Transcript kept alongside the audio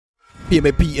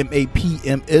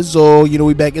PM Izzo. You know,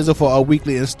 we back Izzo for our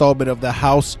weekly installment of the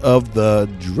House of the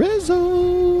Drizzles.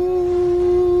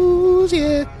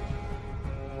 Yeah.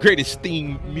 Greatest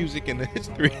theme music in the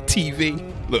history of TV.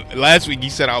 Look, last week he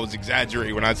said I was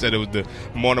exaggerating when I said it was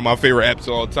one of my favorite apps of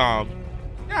all time.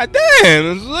 God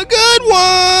damn, this is a good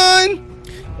one.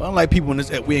 Well, unlike people in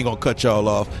this app, we ain't gonna cut y'all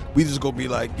off. We just gonna be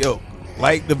like, yo,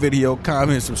 like the video,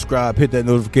 comment, subscribe, hit that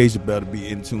notification bell to be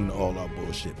in tune to all our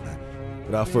bullshit, man.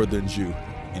 Without further ado,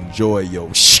 enjoy your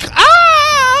bitch.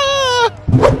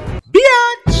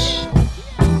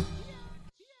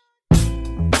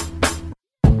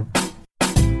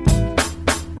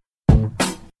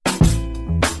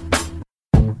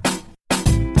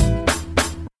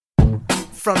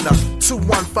 From the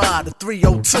 215 to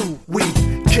 302, we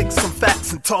kick some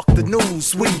facts and talk the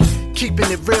news. We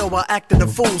keeping it real while acting a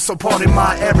fool. So pardon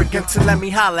my arrogance and let me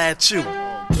holla at you.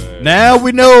 Now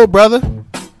we know, brother.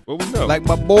 What we know? Like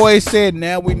my boy said,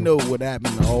 now we know what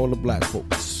happened to all the black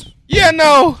folks. Yeah,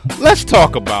 no. Let's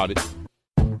talk about it.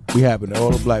 We happened to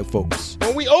all the black folks.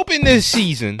 When we opened this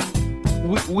season,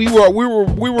 we were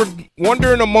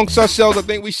wondering amongst ourselves. I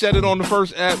think we said it on the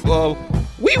first app.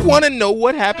 We want to know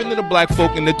what happened to the black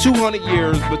folk in the 200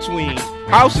 years between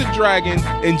House of Dragon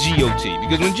and GOT.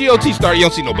 Because when GOT started, you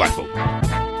don't see no black folk.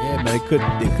 Yeah, man,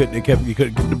 they couldn't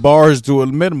keep the bars to a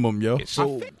minimum, yo.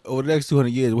 So over the next 200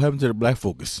 years, what happened to the black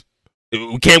focus?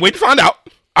 We can't wait to find out.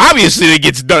 Obviously, it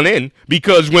gets done in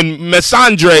because when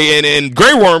Messandre and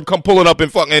Grey Worm come pulling up in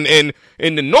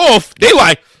the north, they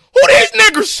like, who these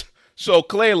niggers? So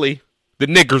clearly, the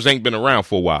niggers ain't been around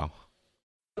for a while.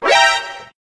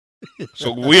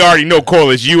 So we already know,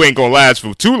 Corliss, you ain't gonna last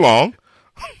for too long.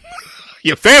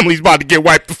 Your family's about to get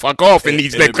wiped the fuck off in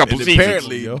these next couple seasons.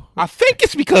 Apparently, yo. I think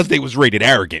it's because they was rated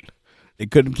arrogant. They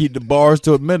couldn't keep the bars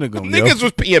to a minimum. Niggas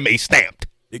was PMA stamped.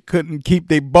 They couldn't keep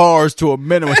their bars to a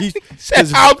minimum. He said,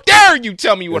 "How dare you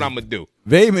tell me what I'm gonna do?"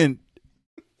 Vayman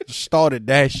started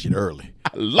that shit early.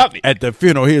 I love it. At the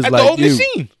funeral, he was at like, the opening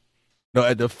scene. No,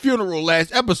 at the funeral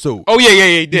last episode. Oh yeah,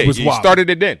 he did. He started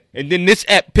it then, and then this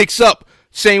app picks up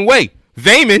same way.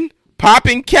 Vayman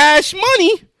popping cash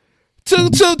money to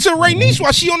Rhaenys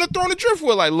while she on the throne of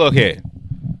Driftwood. Like, look here,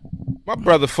 my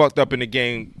brother fucked up in the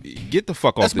game. Get the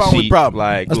fuck off That's the my seat. only problem.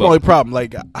 Like, that's my only problem.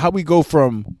 Like, how we go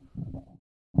from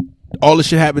all this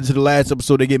shit happened to the last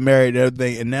episode, they get married and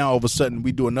everything, and now all of a sudden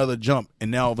we do another jump,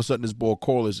 and now all of a sudden this boy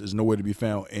Corliss is nowhere to be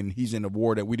found, and he's in a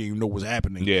war that we didn't even know was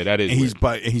happening. Yeah, that is. And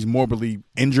he's morbidly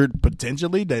injured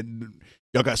potentially. That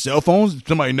y'all got cell phones?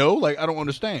 Somebody know? Like, I don't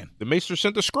understand. The Maester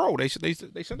sent the scroll. They sent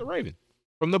the Raven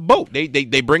from the boat. They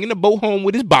bringing the boat home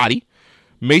with his body.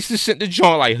 Maester sent the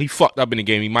joint like he fucked up in the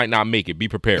game. He might not make it. Be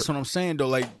prepared. That's what I'm saying though.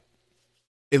 Like,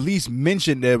 at least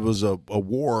mention there was a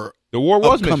war. The war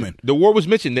was upcoming. mentioned. The war was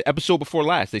mentioned the episode before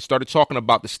last. They started talking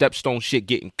about the Stepstone shit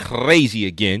getting crazy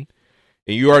again,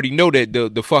 and you already know that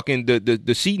the fucking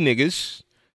the sea niggas,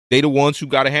 they the ones who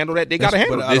got to handle that. They got to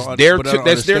handle it.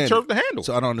 That's their turf to handle.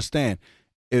 So I don't understand.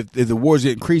 If the war's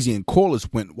getting crazy and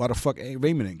Corliss went, why the fuck ain't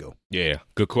Vayman didn't go? Yeah,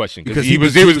 good question. Because he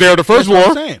was there the first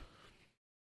war.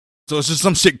 So it's just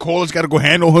some shit Corliss got to go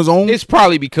handle his own? It's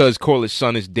probably because Corliss'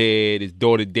 son is dead, his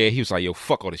daughter dead. He was like, yo,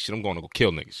 fuck all this shit. I'm going to go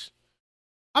kill niggas.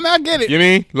 I mean, I get it. You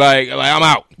mean? Like I'm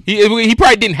out. He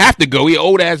probably didn't have to go. He an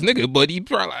old ass nigga, but he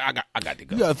probably like, I got to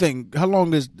go. You gotta think, how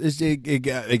long is it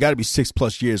got to be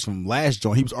 6+ years from last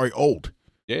joint. He was already old.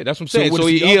 Yeah, that's what I'm saying. So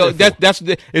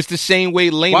it's the same way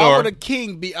Laenor. Why would a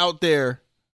king be out there,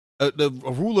 a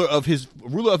ruler of his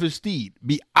steed,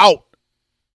 be out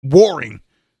warring,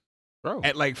 bro,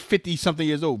 at like 50-something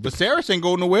years old? Viserys ain't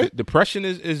going nowhere. Depression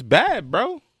is bad,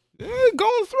 bro.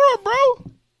 Going through it,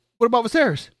 bro. What about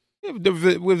Viserys? Yeah,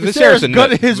 with Viserys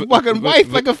gutted his fucking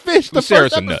wife like a fish. The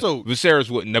first episode. Viserys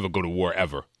would never go to war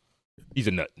ever. He's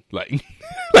a nut. Like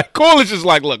Corliss is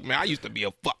like, look, man, I used to be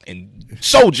a fucking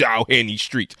soldier out here in these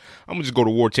streets. I'm gonna just go to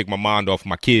war, take my mind off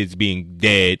my kids being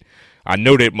dead. I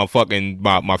know that my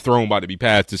throne about to be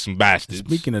passed to some bastards.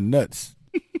 Speaking of nuts,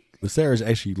 Viserys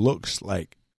actually looks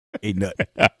like a nut.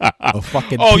 A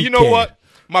fucking you know what?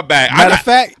 My bad. Matter of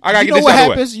fact, I gotta get this what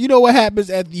out happens. You know what happens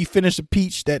after you finish a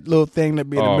peach? That little thing that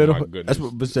be in the middle. My goodness. That's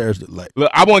what Viserys look like.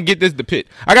 Look, I want to get the pit.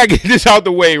 I gotta get this out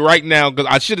the way right now because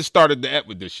I should have started the ep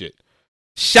with this shit.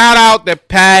 Shout out to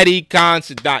Paddy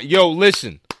Considine. Yo,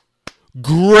 listen,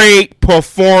 great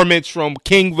performance from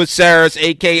King Viserys,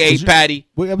 aka Paddy.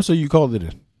 What episode you called it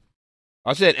in?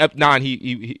 I said Ep 9.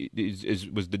 He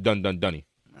was the done. I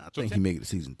think he make it to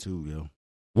season 2, yo.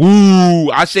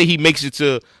 Woo! I say he makes it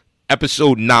to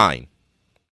episode 9.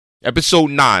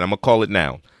 Episode 9, I'm going to call it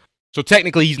now. So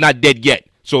technically, he's not dead yet.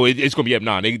 So it's going to be Ep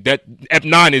 9. Ep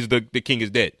 9 is the king is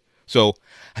dead. So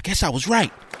I guess I was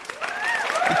right.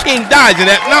 The king dies in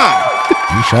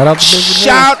F9. Shout out to Benjamin.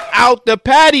 Shout out to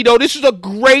Patty, though. This is a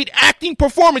great acting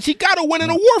performance. He got to win an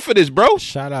award for this, bro.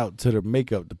 Shout out to the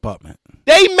makeup department.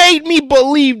 They made me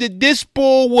believe that this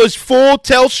bull was full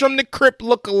Tales from the Crypt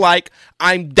lookalike.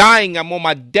 I'm dying. I'm on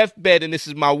my deathbed, and this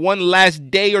is my one last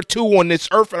day or two on this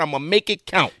earth, and I'm going to make it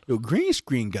count. Yo, green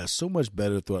screen got so much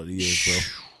better throughout the years, bro.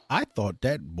 I thought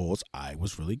that bull's eye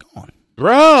was really gone.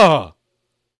 Bruh.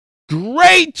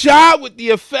 Great job with the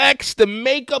effects, the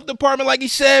makeup department, like he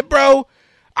said, bro.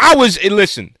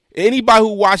 Listen, anybody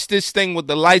who watched this thing with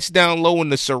the lights down low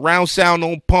and the surround sound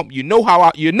on pump, you know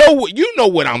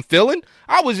what I'm feeling.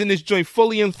 I was in this joint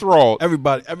fully enthralled.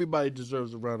 Everybody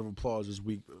deserves a round of applause this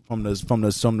week from the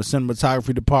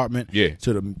cinematography department. Yeah.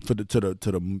 To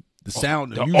the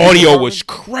sound. The audio was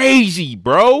crazy,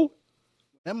 bro.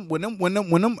 When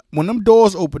them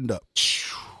doors opened up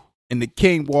and the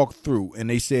king walked through and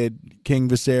they said King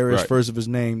Viserys, Right. first of his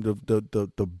name,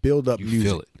 the build up music.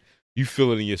 Feel it. You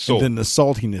feel it in your soul. And then the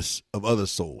saltiness of other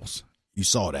souls. You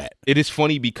saw that. It is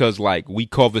funny because, like, we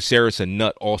call Viserys a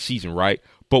nut all season, right?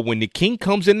 But when the king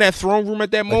comes in that throne room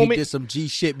at that He moment, did some G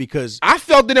shit because I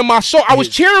felt it in my soul. I was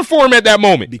cheering for him at that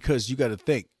moment. Because you got to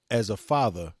think, as a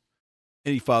father,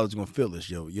 any father's gonna feel this,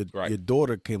 yo. Your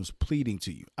daughter comes pleading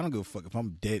to you. I don't give a fuck if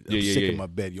I'm dead. I'm sick in my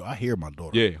bed, yo. I hear my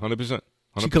daughter. Yeah, 100%.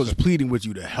 She comes pleading with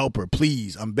you to help her.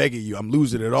 Please, I'm begging you. I'm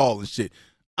losing it all and shit.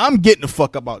 I'm getting the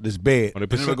fuck up out this bed. 100%.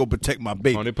 And I'm gonna go protect my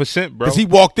baby. 100%, bro. Because he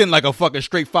walked in like a fucking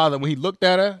straight father. When he looked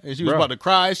at her and she was Bro. about to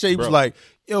cry and shit, he was Bro. like,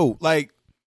 yo, like,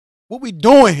 what we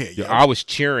doing here, yo? I was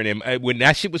cheering him. When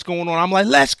that shit was going on, I'm like,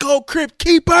 let's go, Crypt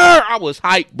Keeper. I was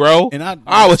hyped, bro. And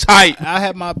I was hyped. I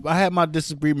had my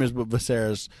disagreements with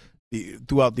Viserys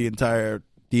throughout the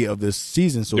entirety of this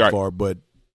season so far, but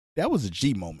that was a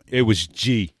G moment. It was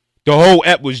G. The whole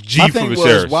ep was G for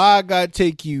Viserys. Why I gotta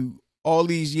take you all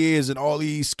these years and all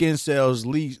these skin cells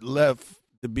left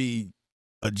to be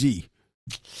a G?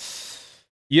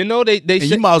 You know, they said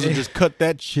you might as well just cut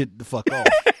that shit the fuck off.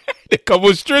 They come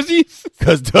with strizzies.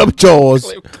 Because them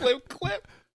jaws. Clip.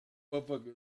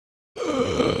 Yo,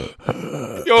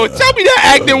 tell me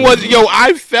that acting was. Yo,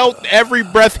 I felt every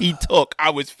breath he took. I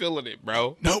was feeling it,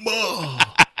 bro. No more.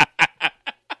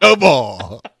 No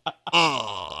more.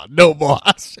 Oh, no more.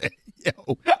 I said, yo,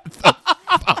 what the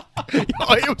fuck? Yo,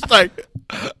 it was like,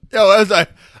 I was like,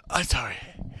 I'm sorry.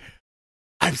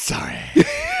 I'm sorry.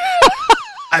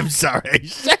 I'm sorry.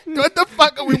 What the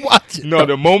fuck are we watching? No,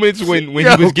 the moments when he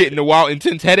was getting the wild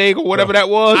intense headache or whatever that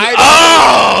was.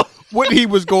 When he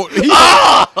was going, he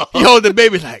held the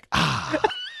baby like,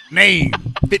 name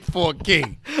fit for a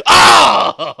king.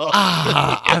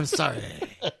 I'm sorry.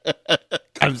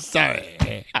 I'm sorry.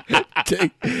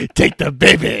 Take the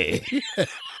baby.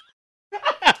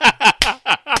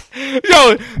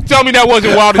 Yo, tell me that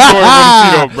wasn't wild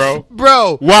enjoyable, bro.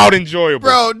 Bro. Wild enjoyable.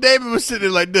 Bro, David was sitting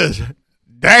there like this.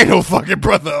 That ain't no fucking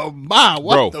brother of mine.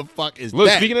 What the fuck is Look,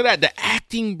 that? speaking of that, the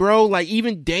acting, bro, like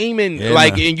even Damon, Yeah,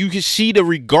 like, man. and you can see the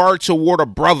regard toward a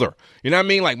brother. You know what I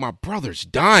mean? Like, my brother's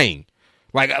dying.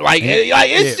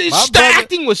 The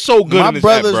acting was so good. My in this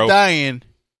brother's bro. dying.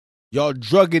 Y'all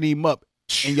drugging him up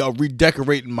and y'all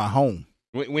redecorating my home.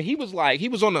 When he was like, he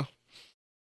was on the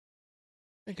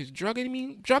niggas drugging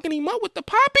him up with the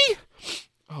poppy.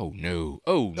 Oh no!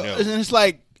 And it's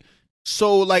like,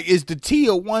 so like, is the tea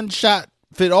a one shot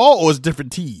fit all, or is it different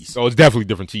teas? Oh, it's definitely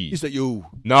different teas. He said, "Yo,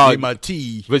 no, need my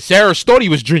tea." But Sarah thought he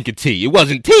was drinking tea. It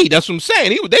wasn't tea. That's what I'm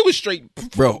saying. They was straight,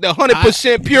 bro. The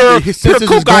 100% pure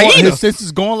cocaine. His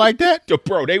senses going like that,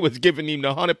 bro. They was giving him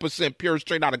the 100% pure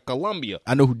straight out of Colombia.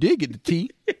 I know who did get the tea.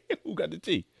 Who got the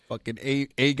tea? Fucking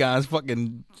Aegon's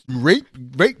fucking rape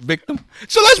victim.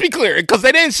 So let's be clear, because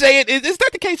they didn't say it. Is that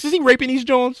the case? Is he raping these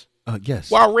Jones? Yes.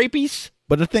 Wild rapies.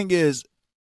 But the thing is,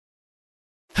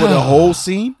 for the whole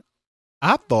scene,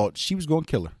 I thought she was going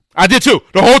to kill her. I did too.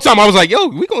 The whole time I was like, yo,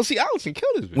 we going to see Allison kill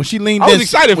this bitch. When she leaned I was in,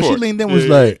 excited for when it. she leaned in, was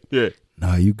like, yeah.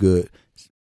 Nah, you good.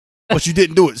 But you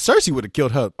didn't do it. Cersei would have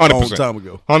killed her a long time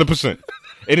ago. 100%.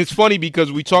 And it's funny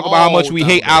because we talk about how much we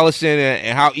hate Allison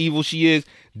and how evil she is.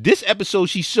 This episode,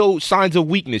 she showed signs of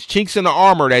weakness, chinks in the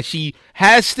armor, that she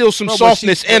has still some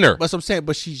softness in her. That's what I'm saying.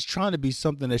 But she's trying to be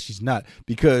something that she's not,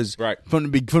 because Right.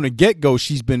 from the get go,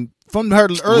 she's been from her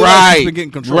early life, she's been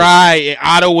getting control. Right. And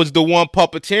Otto was the one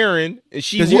puppeteering, and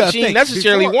she didn't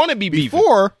necessarily want to be beefing.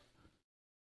 Before,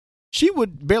 she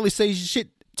would barely say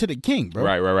shit to the king, bro.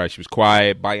 Right. She was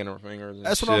quiet, biting her fingers. And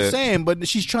That's what I'm saying. But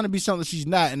she's trying to be something she's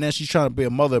not, and then she's trying to be a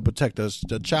mother, protect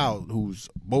the child who's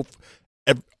both.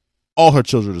 All her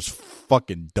children is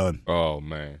fucking done. Oh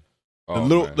man.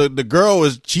 The girl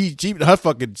is she her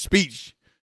fucking speech.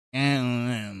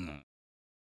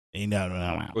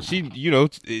 Well, she,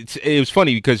 it was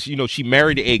funny because she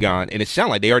married Aegon, and it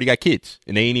sounded like they already got kids,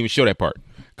 and they ain't even show that part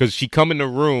because she come in the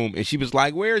room and she was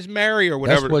like, "Where's Mary?" or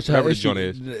whatever. Whatever the joint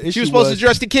is. She was supposed to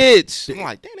dress the kids. I'm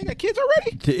like, "Damn, they got kids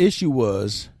already." The issue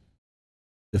was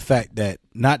the fact that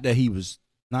not that he was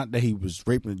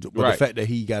raping, but the fact that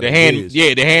he got whiz.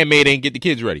 Yeah, the handmaid ain't get the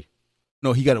kids ready.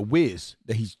 No, he got a whiz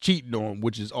that he's cheating on,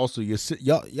 which is also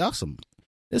y'all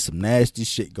there's some nasty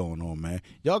shit going on, man.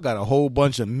 Y'all got a whole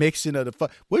bunch of mixing of the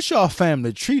what's y'all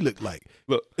family tree look like?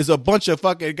 Look, it's a bunch of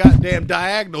fucking goddamn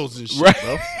diagonals and shit, right?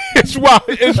 Bro. It's wild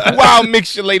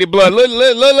mixturated blood.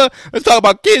 Let's talk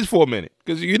about kids for a minute,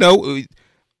 because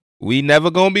we never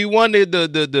gonna be one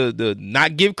to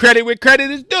not give credit where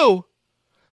credit is due.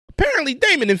 Apparently,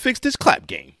 Damon done fixed his clap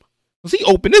game. Cause he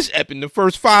opened this ep in the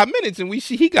first 5 minutes, and we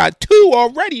see he got 2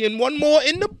 already and 1 more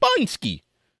in the bunski.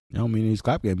 I don't mean his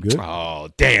clap game good. Oh,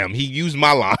 damn. He used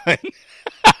my line.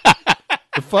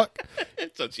 The fuck?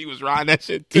 So she was riding that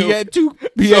shit, too. He had 2.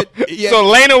 So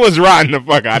Lena was riding the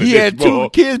fuck out of this. He had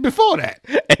 2 kids before that.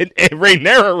 And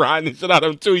Rhaenyra riding the shit out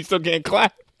of him, too. He still can't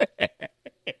clap.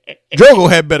 Drogo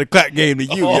had better clap game than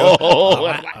you, yo.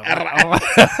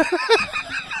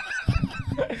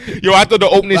 Yo, I thought the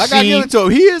opening I gotta scene. give it to him.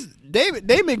 He is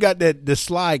Damon got the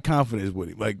slide confidence with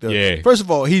him. Like first of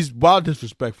all, he's wild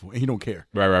disrespectful and he don't care.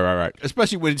 Right.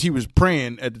 Especially when he was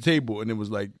praying at the table and it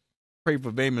was like, pray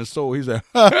for Damon's soul. He's like,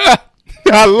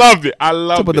 I loved it.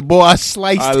 But the boy I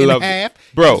sliced in half,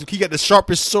 bro. He got the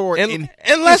sharpest sword. And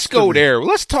let's go there.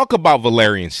 Let's talk about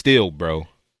Valerian Steel, bro.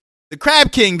 The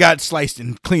Crab King got sliced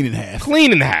and clean in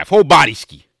half. Whole body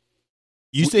ski.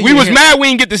 We was mad we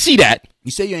didn't get to see that. You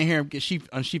say you ain't hear him get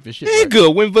unsheath and shit. Nigga,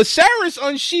 right? When Viserys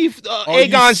unsheathed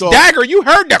Aegon's dagger, you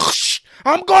heard that.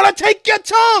 I'm gonna take your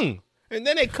tongue, and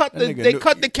then they cut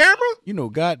the camera. You know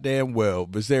goddamn well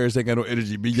Viserys ain't got no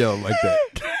energy to be yelling like that.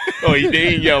 Oh, he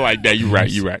didn't yell like that. You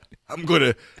right. I'm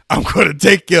gonna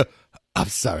take you. I'm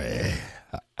sorry.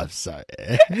 And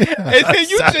then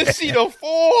you just see the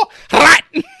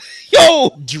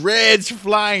 4 dreads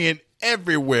flying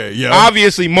everywhere, yo.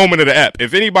 Obviously, moment of the ep.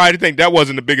 If anybody think that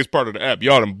wasn't the biggest part of the ep,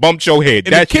 y'all done bumped your head.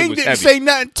 And that the king shit was didn't heavy. say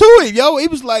nothing to it, yo. He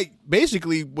was like,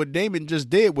 basically, what Damon just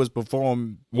did was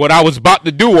perform what I was about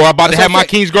to do, or about to have my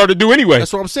Kingsguard to do anyway.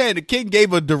 That's what I'm saying. The king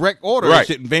gave a direct order, right? And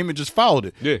shit, and Damon just followed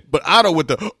it. Yeah. But Otto with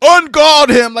the unguard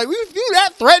him, like, you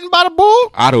that threatened by the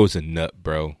bull? Otto's a nut,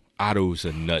 bro. Otto's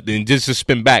a nut. Then just to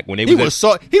spin back when he was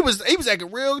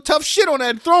acting real tough shit on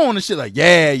that throne and shit. Like,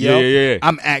 yeah.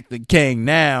 I'm acting king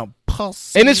now.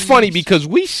 Pussy. And it's funny because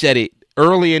we said it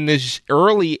early in this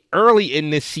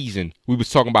season. We was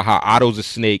talking about how Otto's a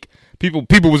snake.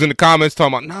 People was in the comments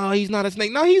talking about, no, he's not a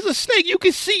snake. No, he's a snake. You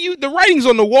can see the writings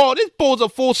on the wall. This bull's a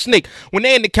full snake. When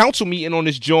they in the council meeting on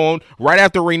this joint, right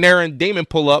after Rhaenyra and Daemon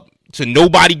pull up, to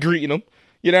nobody greeting them.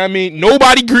 You know what I mean?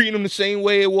 Nobody greeting him the same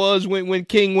way it was when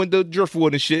King went to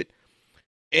Driftwood and shit.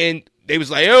 And they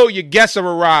was like, oh, your guests have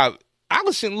arrived.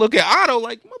 Allison look at Otto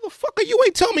like, motherfucker, you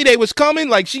ain't tell me they was coming.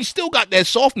 Like, she still got that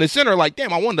softness in her. Like,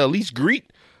 damn, I wanted to at least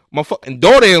greet my fucking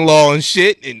daughter-in-law and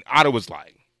shit. And Otto was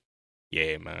like,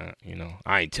 yeah, man,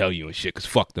 I ain't tell you and shit because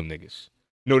fuck them niggas.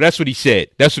 No, that's what he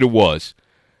said. That's what it was.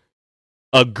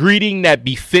 A greeting that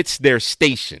befits their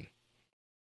station.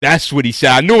 That's what he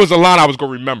said. I knew it was a line I was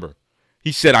going to remember.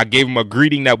 He said, I gave him a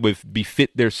greeting that would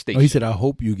befit their station. Oh, he said, I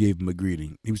hope you gave him a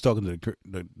greeting. He was talking to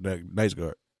the nice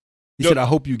guard. He said, I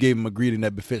hope you gave him a greeting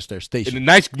that befits their station. And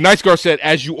the nice guard said,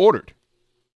 as you ordered.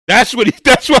 That's what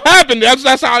happened.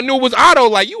 That's how I knew it was Otto.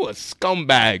 Like, you a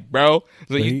scumbag, bro.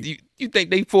 So you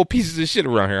think they full pieces of shit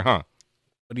around here, huh?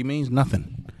 But he means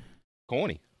nothing.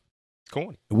 Corny.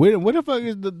 Where the fuck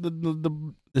is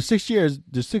the 6 years,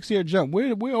 the 6 year jump?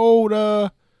 Where old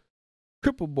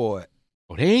cripple boy?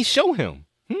 Oh, they ain't show him.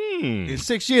 In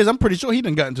 6 years, I'm pretty sure he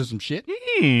done got into some shit.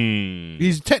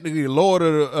 He's technically Lord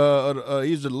of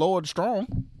he's the Lord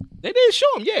Strong. They didn't show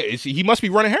him. Yeah, he must be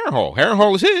running Harrenhal.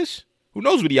 Harrenhal is his. Who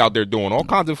knows what he out there doing? All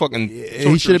kinds of fucking.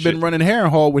 He should have been running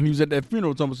Harrenhal when he was at that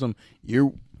funeral. Talking some,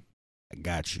 I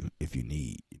got you if you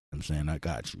need. You know what I'm saying, I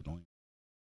got you.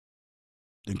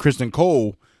 And Kristen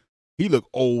Cole, he looked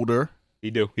older. He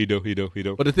do.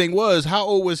 But the thing was, how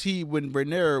old was he when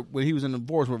he was in the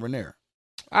divorce with Rhaenyra?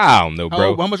 I don't know,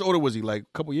 bro. How much older was he? Like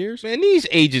a couple years? Man, these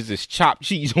ages is chopped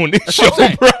cheese on this show,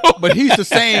 bro. But he's the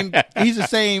same. He's the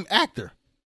same actor.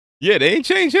 Yeah, they ain't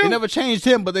changed him. They never changed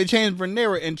him, but they changed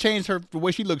Rhaenyra and changed her the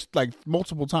way she looks like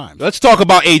multiple times. Let's talk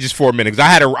about ages for a minute because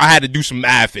I had to do some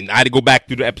math and I had to go back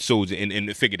through the episodes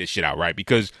and figure this shit out, right?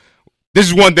 Because This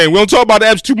is one thing. We don't talk about the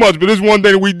Epps too much, but this is one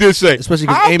thing that we did say. Especially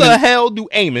 'cause how the Eamon- hell do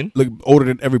Eamon Look older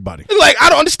than everybody. like? I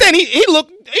don't understand. He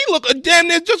look a damn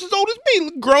near just as old as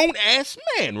me, grown ass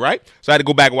man, right? So I had to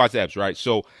go back and watch Epps, right?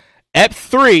 So Ep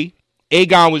 3,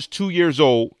 Aegon was 2 years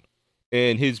old,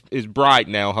 and his bride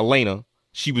now, Helena,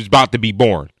 she was about to be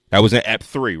born. That was in Ep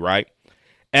 3, right?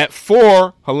 Ep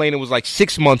 4, Helena was like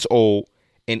 6 months old,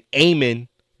 and Aemon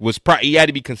was he had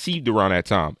to be conceived around that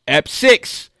time. Ep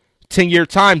 6, 10-year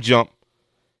time jump.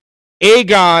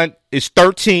 Aegon is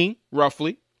 13,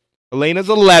 roughly. Helena's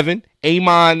 11.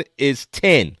 Aemon is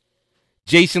 10.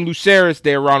 Jason Lucerys,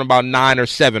 they're around about 9 or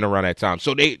 7 around that time.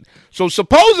 So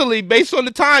supposedly, based on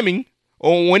the timing,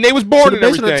 on when they was born and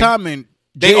based everything, on the timing,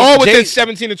 they all within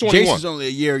 17 to 21. Jason's only a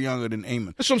year younger than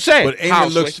Aemon. That's what I'm saying. But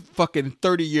Aemon looks fucking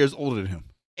 30 years older than him.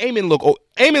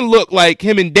 Aemon look like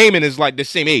him and Daemon is like the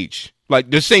same age.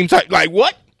 Like the same type. Like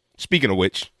what? Speaking of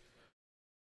which,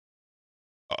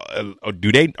 are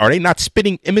they not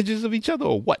spitting images of each other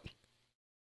or what?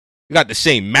 You got the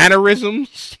same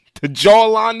mannerisms, the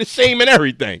jawline the same and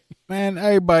everything. Man,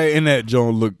 everybody in that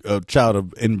joint look a child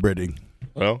of inbreeding.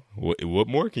 Well, what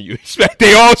more can you expect?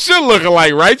 They all should look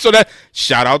alike, right? So that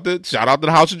shout out to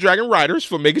the House of Dragon writers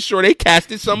for making sure they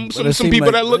casted some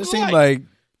people that look alike. It seems alike. like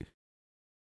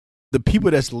the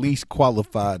people that's least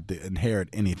qualified to inherit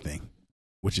anything,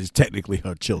 which is technically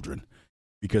her children,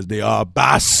 because they are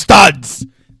bastards.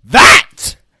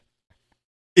 That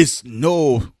is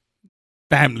no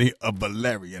family of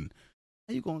Valerian.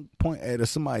 How you gonna point at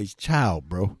somebody's child,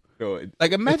 bro?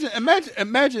 Like imagine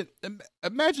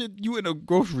you in a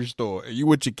grocery store and you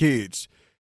with your kids,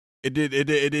 and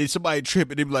then somebody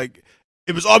trip and they be like,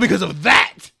 it was all because of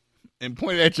that, and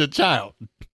pointed at your child.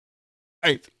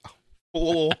 Hey,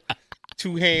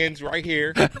 two hands right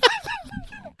here. The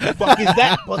fuck is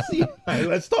that, pussy? Hey,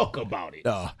 let's talk about it.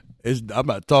 No, I'm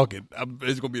not talking.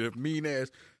 It's gonna be the mean ass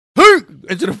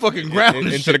into the fucking ground,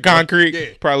 into the concrete. Yeah.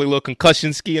 Probably a little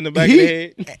concussion ski in the back of the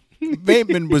head.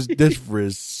 Bateman was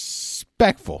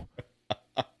disrespectful.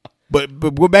 But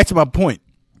go back to my point.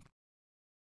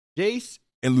 Jace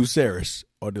and Lucerys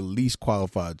are the least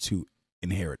qualified to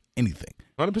inherit anything.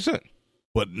 100%.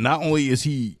 But not only is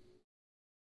he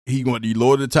going to be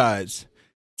Lord of the Tides,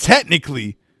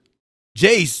 technically,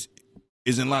 Jace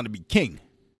is in line to be king.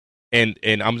 And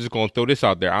I'm just going to throw this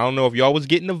out there. I don't know if y'all was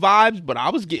getting the vibes, but I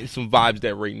was getting some vibes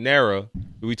that Rhaenyra,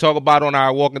 we talk about on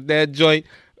our Walking Dead joint,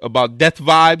 about death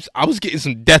vibes. I was getting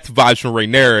some death vibes from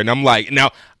Rhaenyra, and I'm like, now,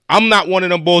 I'm not one of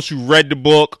them bulls who read the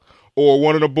book or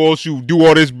one of the bulls who do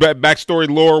all this backstory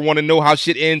lore, want to know how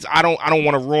shit ends. I don't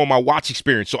want to ruin my watch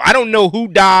experience. So I don't know who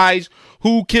dies,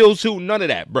 who kills who, none of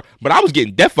that. But I was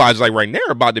getting death vibes like Rhaenyra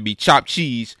about to be chopped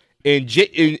cheese, and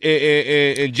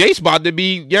Jace about to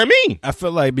be, you know what I mean? I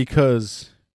feel like because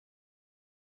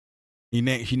she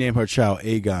named her child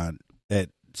Aegon, that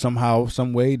somehow,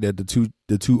 some way, that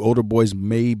the two older boys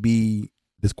may be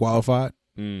disqualified,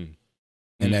 and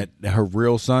that her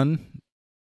real son,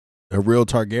 her real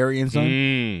Targaryen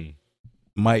son,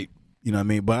 might, you know what I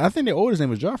mean? But I think the oldest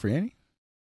name was Joffrey, ain't he?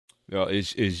 No,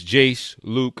 it's Jace,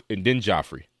 Luke, and then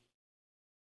Joffrey.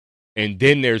 And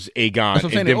then there's Aegon,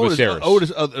 and then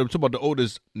Viserys. I'm talking about the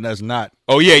oldest that's not.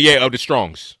 Oh, yeah, of the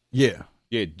Strongs. Yeah.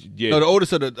 Yeah. No, the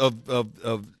oldest of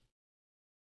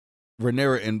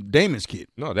Rhaenyra and Daemon's kid.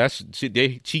 No, that's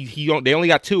they only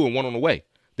got 2 and 1 on the way.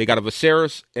 They got a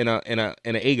Viserys and an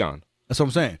Aegon. That's what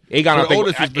I'm saying. Aegon, so the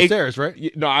oldest is Viserys,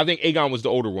 right? No, I think Aegon was the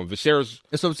older one. Viserys.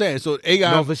 That's what I'm saying. So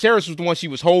Aegon. No, Viserys was the one she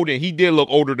was holding. He did look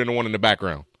older than the one in the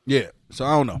background. Yeah. So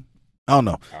I don't know.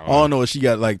 All I know is she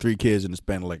got like 3 kids in the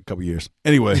span of like a couple years.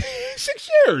 Anyway. 6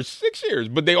 years.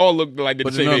 But they all looked like the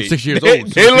same age. 6 years old.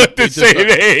 They looked the same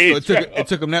age. So it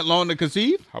took them that long to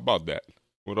conceive? How about that?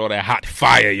 With all that hot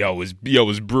fire y'all was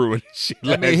brewing. Shit,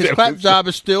 I mean, his clap job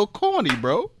is still corny,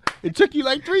 bro. It took you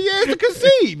like 3 years to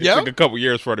conceive, yo. It took a couple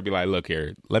years for her to be like, look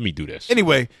here, let me do this.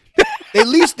 Anyway, they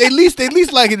least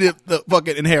like it to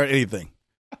fucking inherit anything.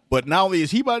 But not only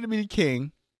is he about to be the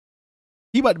king,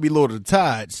 he about to be Lord of the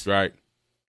Tides. Right.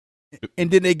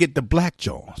 And then they get the Black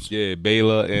Jones. Yeah,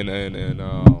 Baela and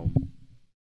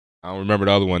I don't remember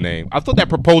the other one name. I thought that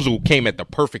proposal came at the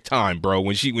perfect time, bro.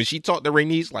 When she talked to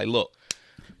Rhaenys, like, look.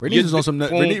 Rhaenys is on some.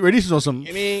 Rhaenys is on some.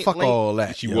 I mean, fuck like, all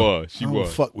that. She yo. was. I don't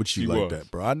fuck with you like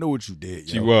that, bro. I know what you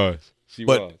did. Yo. She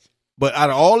was. But out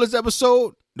of all this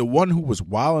episode, the one who was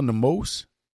wilding the most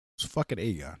was fucking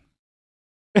Aegon.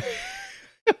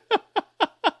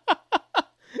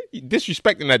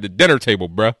 Disrespecting at the dinner table,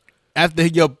 bro. After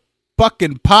your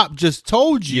fucking Pop just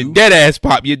told you. Your dead ass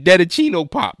Pop, your dead Chino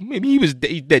Pop. Maybe he's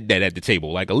dead at the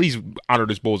table. Like, at least honor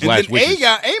this boy's last wishes.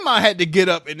 Amon had to get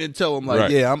up and then tell him like,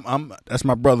 Right. yeah, I'm that's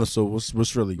my brother. So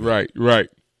what's really good? Right.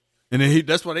 And then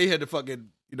that's why they had to fucking,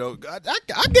 I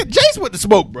get Jace with the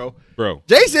smoke, bro.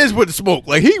 Jace is with the smoke.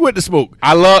 Like, he with the smoke.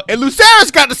 I love. And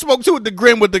Luceris got the smoke too with the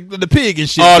grin with the pig and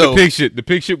shit. Oh, the pig shit. The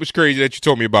pig shit was crazy that you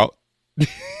told me about.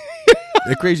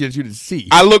 They're crazy that you didn't see.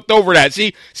 I looked over that.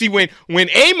 See when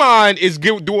Amon is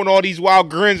doing all these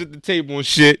wild grins at the table and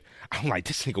shit, I'm like,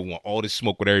 this nigga want all this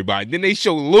smoke with everybody. Then they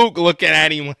show Luke looking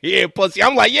at him, yeah, pussy.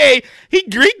 I'm like, yeah, he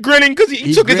grinning because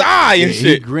he took his eye and shit.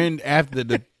 He grinned after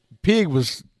the pig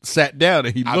was sat down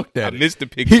and he looked at it. I missed the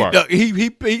pig part.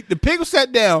 The pig was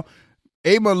sat down.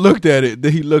 Amon looked at it,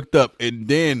 then he looked up, and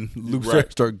then Luke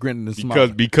started grinning and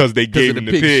smiling. Because they gave him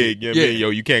the pig. Yeah,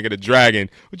 man, you can't get a dragon,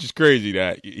 which is crazy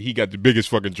that he got the biggest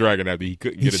fucking dragon after he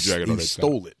couldn't get a dragon on that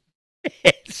stole time.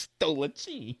 it. Stole a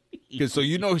cheese. So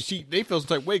they feel some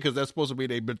type of way because that's supposed to be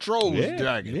their betrothed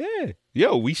dragon. Yeah.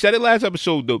 Yo, we said it last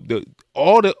episode.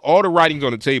 All the writings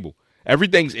on the table,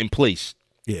 everything's in place.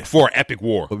 Yeah. For an epic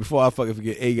war. But before I fucking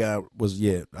forget, Aegon was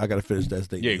I gotta finish that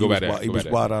statement. Yeah, go back there. He was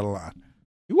wild out of line.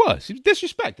 He was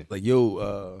disrespecting. Like,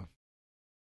 yo,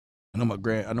 I know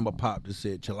my pop just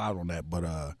said chill out on that, but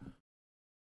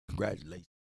congratulations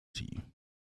to you.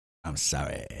 I'm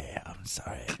sorry.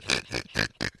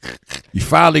 You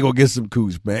finally gonna get some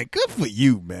coups, man. Good for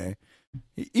you, man.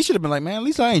 He should have been like, man, at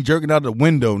least I ain't jerking out the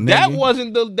window, nigga.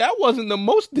 That wasn't the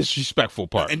most disrespectful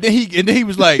part. And then he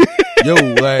was like, yo,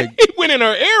 like he went in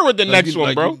her ear with the next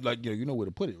one, bro. You know where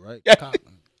to put it, right? Yeah.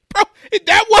 Bro,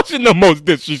 that wasn't the most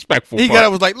disrespectful part. He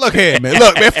was like, look here, man.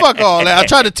 Look, man, fuck all that. I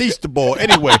tried to teach the boy.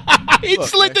 Anyway. He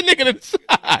slid the nigga to the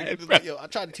side. Like, yo, I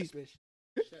tried to teach me.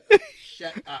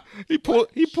 Shut up. He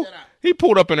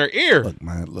pulled up in her ear. Look,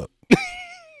 man, look.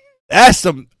 That's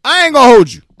some, I ain't gonna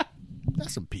hold you.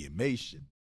 That's some PMA shit.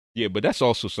 Yeah, but that's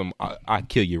also some, I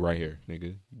kill you right here,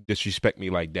 nigga. Disrespect me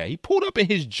like that. He pulled up in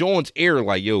his John's ear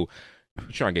like, yo,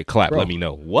 you trying to get clapped, let me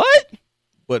know. What?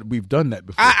 But we've done that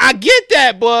before. I get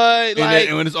that, but like,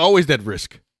 and it's always that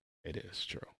risk. It is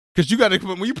true. Because you got to,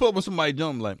 when you pull up with somebody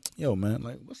dumb, like, yo, man,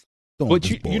 like, what's going on?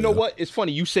 But you know what? It's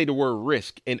funny. You say the word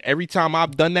risk, and every time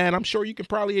I've done that, I'm sure you can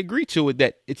probably agree to it,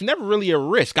 that it's never really a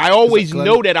risk. I always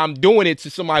know that I'm doing it to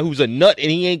somebody who's a nut, and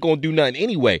he ain't going to do nothing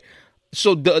anyway.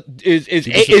 So is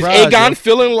Aegon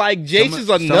feeling like Jace is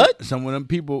a nut? Some of them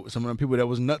people that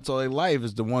was nuts all their life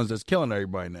is the ones that's killing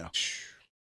everybody now.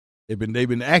 They've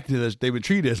been acting as they've been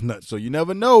treated as nuts. So you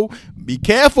never know. Be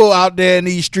careful out there in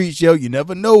these streets, yo. You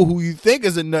never know who you think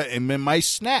is a nut and it might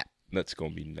snap. Nuts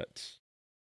gonna be nuts.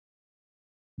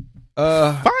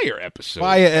 Fire episode.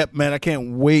 Fire ep, man. I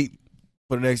can't wait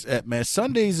for the next ep, man.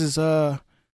 Sundays is it's a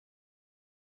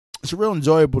real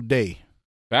enjoyable day.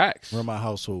 Facts. For my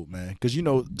household, man.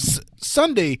 Because,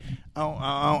 Sunday,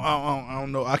 I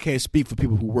don't know. I can't speak for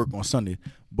people who work on Sunday,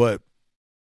 but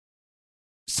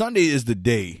Sunday is the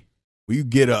day where you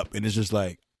get up and it's just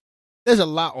like, there's a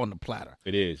lot on the platter.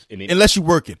 It is. Unless you're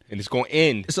working. And it's going to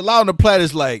end. It's a lot on the platter.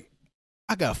 It's like,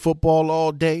 I got football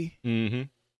all day. Mm-hmm.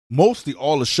 Mostly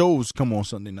all the shows come on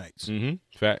Sunday nights. Mm-hmm.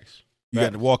 Facts. You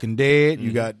got The Walking Dead.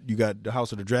 Mm-hmm. You got The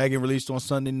House of the Dragon released on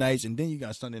Sunday nights, and then you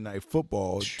got Sunday Night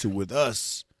Football with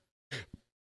us.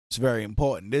 It's very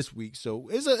important this week, so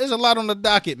it's a lot on the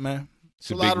docket, man.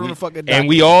 It's a lot on the fucking docket. And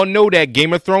we all know that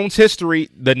Game of Thrones history,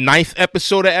 the 9th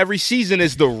episode of every season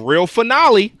is the real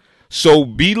finale. So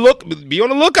be on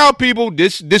the lookout, people.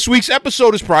 This week's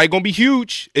episode is probably gonna be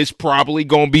huge. It's probably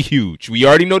gonna be huge. We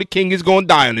already know the king is gonna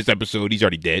die on this episode. He's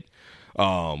already dead.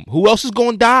 Who else is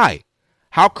gonna die?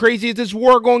 How crazy is this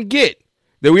war gonna get?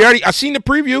 I seen the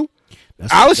preview.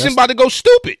 Allison about to go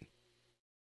stupid.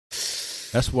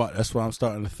 That's what I'm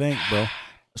starting to think, bro.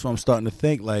 That's what I'm starting to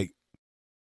think. Like,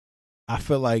 I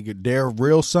feel like their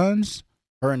real sons,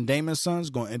 her and Daemon's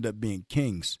sons, gonna end up being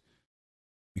kings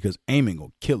because Aemon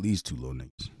gonna kill these two little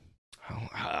niggas.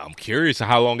 I'm curious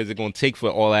how long is it gonna take for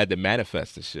all that to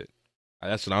manifest and shit.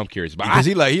 That's what I'm curious about. Because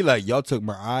he like y'all took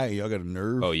my eye, y'all got a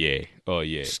nerve. Oh yeah.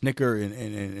 Snicker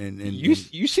and you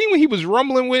seen when he was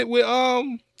rumbling with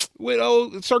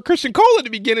old Sir Christian Cole at the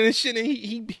beginning and shit, and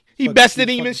he bested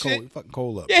him and shit. He fucking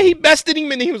Cole up. Yeah, he bested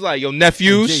him and he was like, "Yo,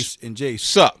 nephews, and Jace,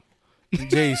 sup?" And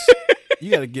Jace, you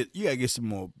gotta get some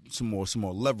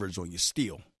more leverage on your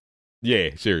steal.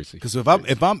 Yeah, seriously. Because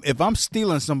if I'm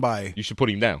stealing somebody, you should put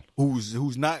him down.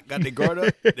 Who's not got their guard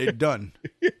up, they're done.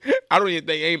 I don't even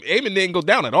think Aemon didn't go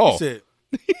down at all. He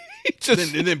said,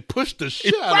 and then push the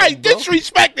shit out right, of him,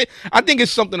 disrespected. I think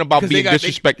it's something about being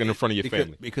disrespected in front of your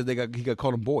family. Because he got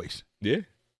called them boys. Yeah.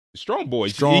 Strong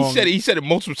boys. Strong. He said it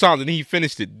multiple times, and he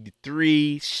finished it.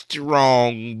 3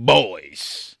 strong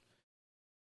boys.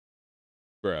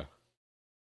 Bruh.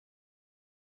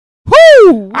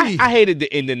 Woo! I hated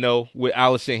the ending though, with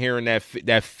Allison hearing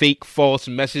that fake false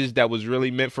message that was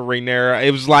really meant for Rhaenyra.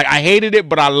 It was like I hated it,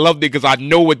 but I loved it because I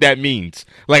know what that means.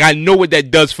 Like I know what that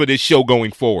does for this show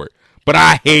going forward. But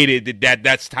I hated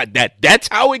that's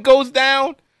how it goes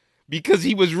down. Because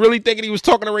he was really thinking he was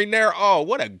talking to Rhaenyra. Oh,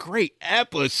 what a great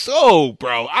episode,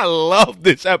 bro. I love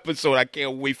this episode. I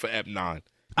can't wait for Ep 9.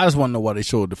 I just want to know why they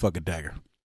showed the fucking dagger.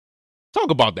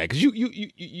 Talk about that, because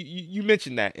you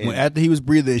mentioned that. When after he was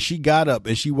breathing, she got up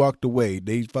and she walked away.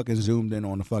 They fucking zoomed in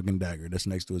on the fucking dagger that's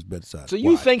next to his bedside. So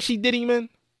you think she did him in?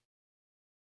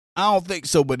 I don't think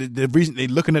so, but the reason they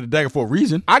looking at the dagger for a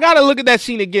reason. I gotta look at that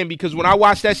scene again, because when I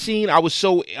watched that scene, I was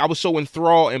so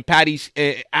enthralled in Patty's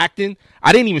acting.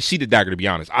 I didn't even see the dagger, to be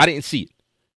honest. I didn't see it.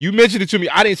 You mentioned it to me.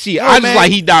 I didn't see it. I just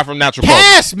like he died from natural causes.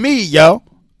 Pass me, yo.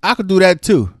 I could do that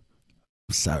too.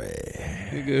 I'm sorry.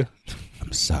 Nigga.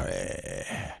 I'm sorry.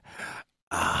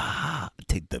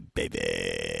 Take the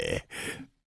baby.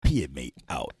 Pee me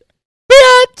out,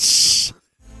 bitch.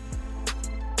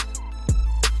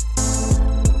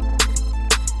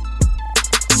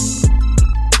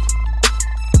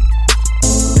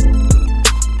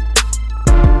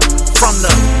 From the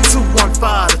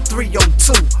 215 to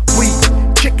 302, we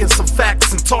kicking some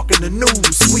facts and talking the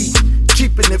news. We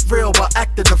keeping it real while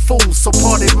acting a fool. So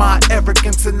pardon my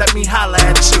arrogance and let me holla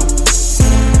at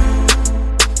you.